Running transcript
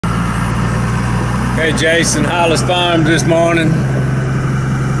Hey, Jason, Hollis Farms this morning.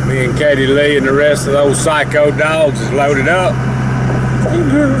 Me and Katie Lee and the rest of those psycho dogs is loaded up.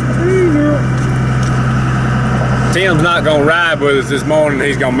 Tim's not gonna ride with us this morning.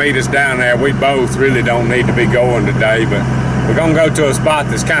 He's gonna meet us down there. We both really don't need to be going today, but we're gonna go to a spot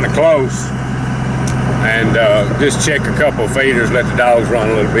that's kind of close and just check a couple of feeders, let the dogs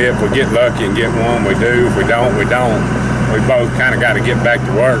run a little bit. If we get lucky and get one, we do. If we don't, we don't. We both kind of got to get back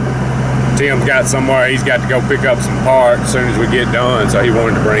to work. Tim's got somewhere he's got to go pick up some parts as soon as we get done, so he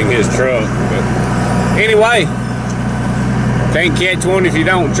wanted to bring his truck. But anyway, can't catch one if you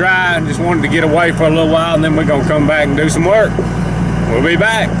don't try. Just wanted to get away for a little while, and then we're gonna come back and do some work. We'll be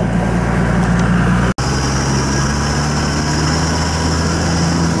back.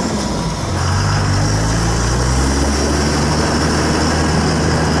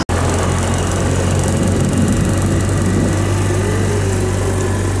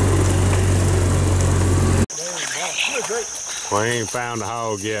 We ain't found a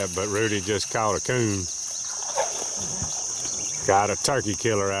hog yet, but Rudy just caught a coon. Got a turkey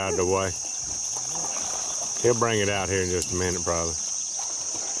killer out of the way. He'll bring it out here in just a minute, probably.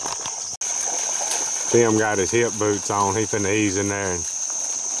 Tim got his hip boots on. He finna ease in there and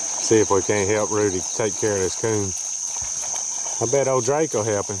see if we can't help Rudy take care of this coon. I bet old Drake will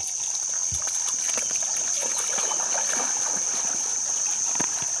help him.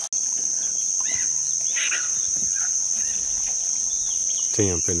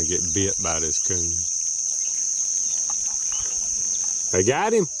 Tim finna get bit by this coon. They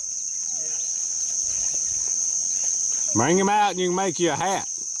got him? Yeah. Bring him out and you can make you a hat.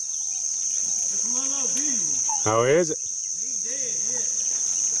 It's a little baby. Oh, is it? He ain't dead yet.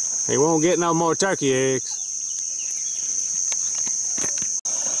 He won't get no more turkey eggs.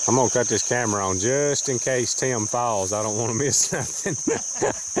 I'm gonna cut this camera on just in case Tim falls. I don't want to miss nothing.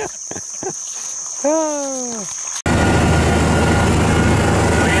 Oh.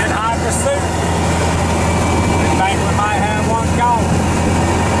 Pursuit. We think we might have one gone.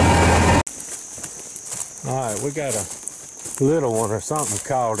 Alright, we got a little one or something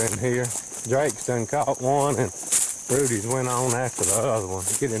caught in here. Drake's done caught one and Rudy's went on after the other one.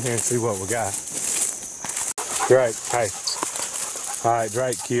 Get in here and see what we got. Drake, hey. Alright,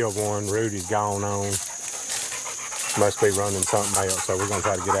 Drake killed one. Rudy's gone on. Must be running something else, so we're gonna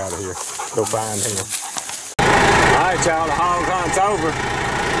try to get out of here. Go find him. Alright, y'all, the hog hunt's over.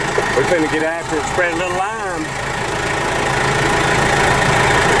 We're finna get after it, spread a little lime.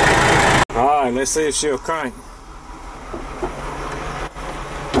 All right, let's see if she'll crank.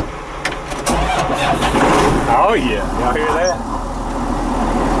 Oh yeah, y'all hear that?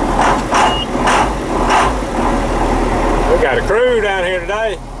 We got a crew down here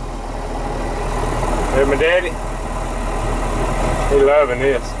today. There's my daddy. He loving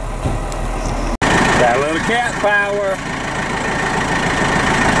this. Got a little cat power.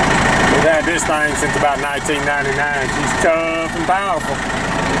 We've had this thing since about 1999. She's tough and powerful.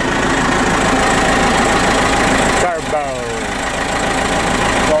 Turbo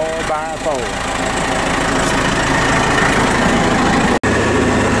 4x4.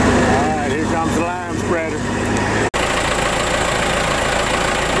 Alright, here comes the lime spreader.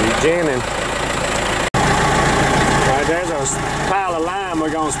 Beginning. Alright, there's a pile of lime we're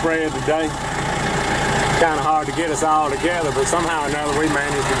gonna spread today. Kind of hard to get us all together, but somehow or another we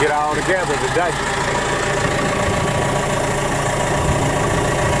managed to get all together today.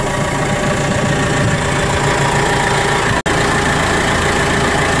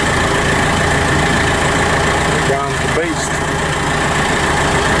 Here comes the beast.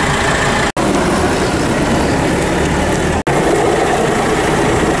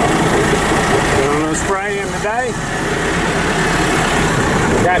 Doing a little spraying today.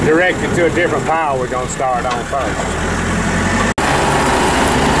 Got directed to a different pile we're going to start on first.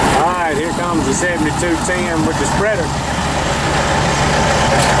 Alright, here comes the 7210 with the spreader.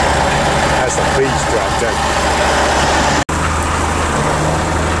 That's a beast right there.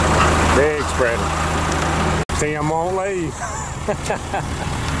 Big spreader. Tim won't leave.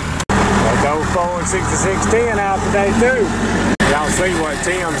 That old 46610 out today too. Y'all see what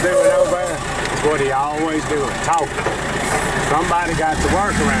Tim's doing over there? It's what he always doing, talking. Somebody got to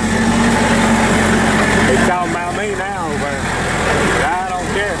work around here. He's talking about me now, but I don't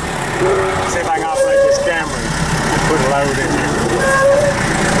care. See if I can operate this camera and put a load in here.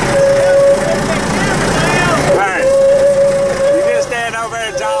 Hey, you just stand over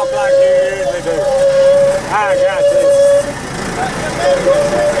there and talk like you usually do. I got this.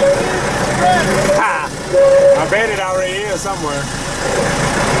 Ha! I bet it already is somewhere.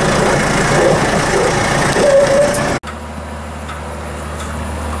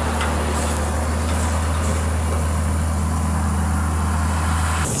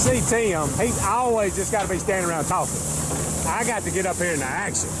 see Tim, he always just got to be standing around talking. I got to get up here in the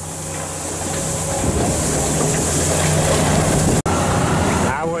action.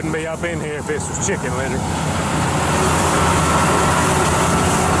 I wouldn't be up in here if this was chicken litter.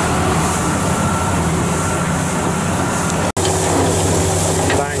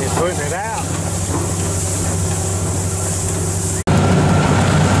 Thing is putting it out.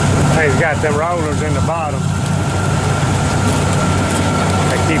 He's got them rollers in the bottom.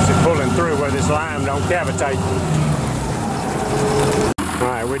 That keeps it pulling through where this lime don't cavitate. All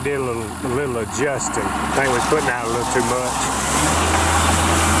right, we did a little adjusting. I think we're putting out a little too much.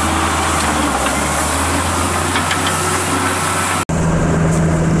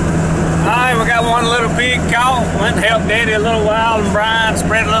 All right, we got one little pig caught. Went and helped Daddy a little while, and Brian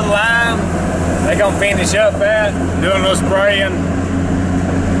spread a little lime. They gonna finish up that, doing a little spraying.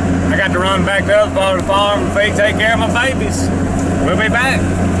 I got to run back to the other part of the farm and take care of my babies. We'll be back.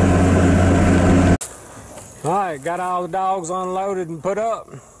 All right, got all the dogs unloaded and put up.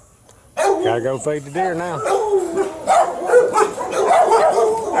 Gotta go feed the deer now.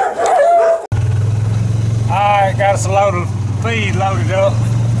 All right, got us a load of feed loaded up.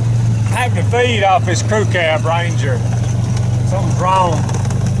 I have to feed off this crew cab Ranger. Something's wrong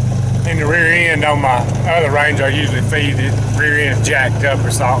in the rear end on my other Ranger. I usually feed it. Rear end jacked up or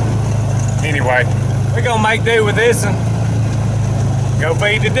something. Anyway, we're gonna make do with this and go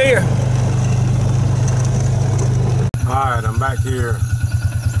feed the deer. Alright, I'm back here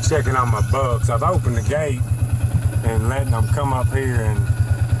checking on my bucks. I've opened the gate and letting them come up here in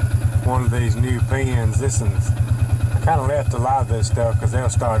one of these new pens. I kind of left a lot of this stuff because they'll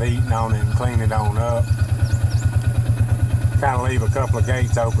start eating on it and clean it on up. Kind of leave a couple of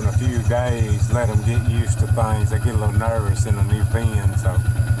gates open a few days, let them get used to things. They get a little nervous in a new pen, so.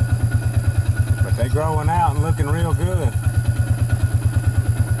 But they're growing out and looking real good.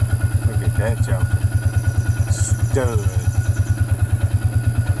 Look at that joker. Stud.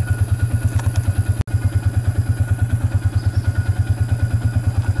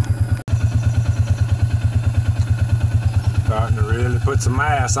 Starting to really put some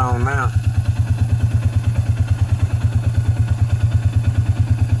mass on now.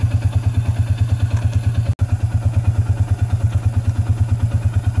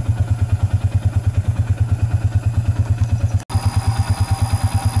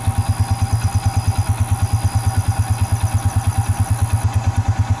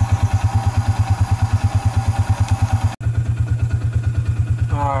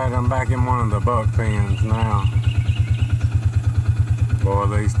 Alright, I'm back in one of the buck pens now. Boy,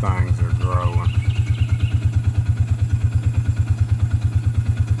 these things are growing.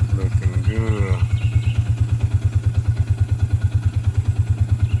 Looking good.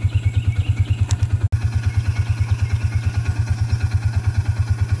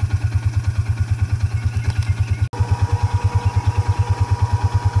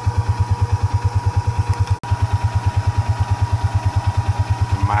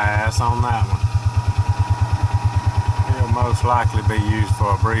 Mass on that one. He'll most likely be used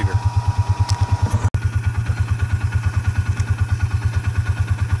for a breeder.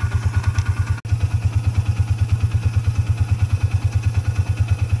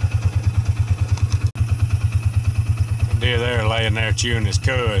 The deer there laying there chewing his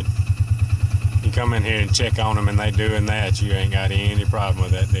cud. You come in here and check on them and they doing that, you ain't got any problem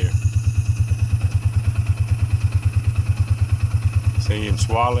with that deer. See him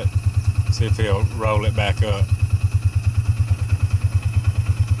swallow it, see if he'll roll it back up.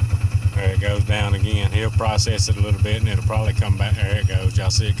 There it goes down again. He'll process it a little bit and it'll probably come back. There it goes. Y'all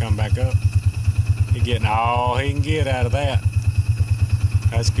see it come back up? He's getting all he can get out of that.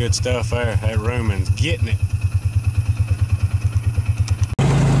 That's good stuff there. That rumen's getting it.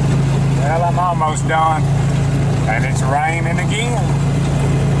 Well, I'm almost done. And it's raining again.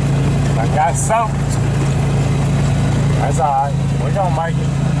 I got soaked. That's alright. We're gonna make it.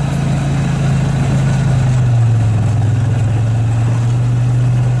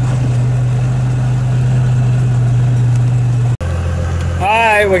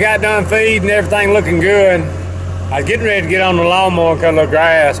 Alright, we got done feeding, everything looking good. I was getting ready to get on the lawnmower and cut a little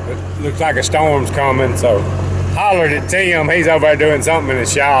grass, but it looks like a storm's coming, so hollered at Tim. He's over there doing something in the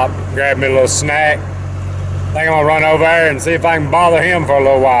shop. Grabbed me a little snack. I think I'm gonna run over there and see if I can bother him for a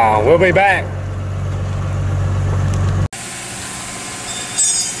little while. We'll be back.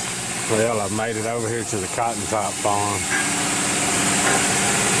 Well, I've made it over here to the Cotton Top farm.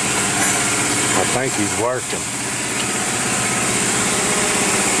 I think he's working.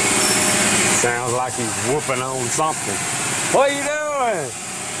 Sounds like he's whooping on something. What are you doing?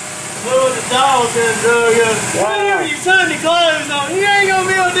 Fluid dogs in drug up. Whatever your Sunday clothes on, you ain't gonna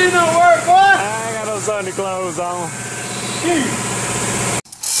be able to do no work, boy. I ain't got no Sunday clothes on.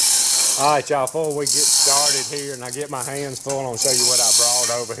 All right, y'all, before we get started here and I get my hands full, I'll show you what I brought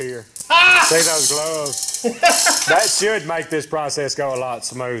over here. See those gloves? That should make this process go a lot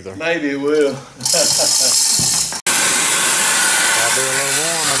smoother. Maybe it will. I'll do a little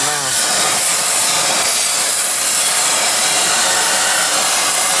warming now.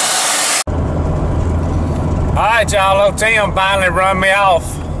 All right, y'all, old Tim finally run me off.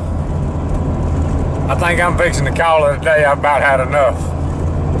 I think I'm fixing to call it a day. I've about had enough.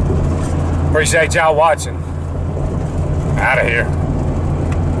 Appreciate y'all watching. Out of here.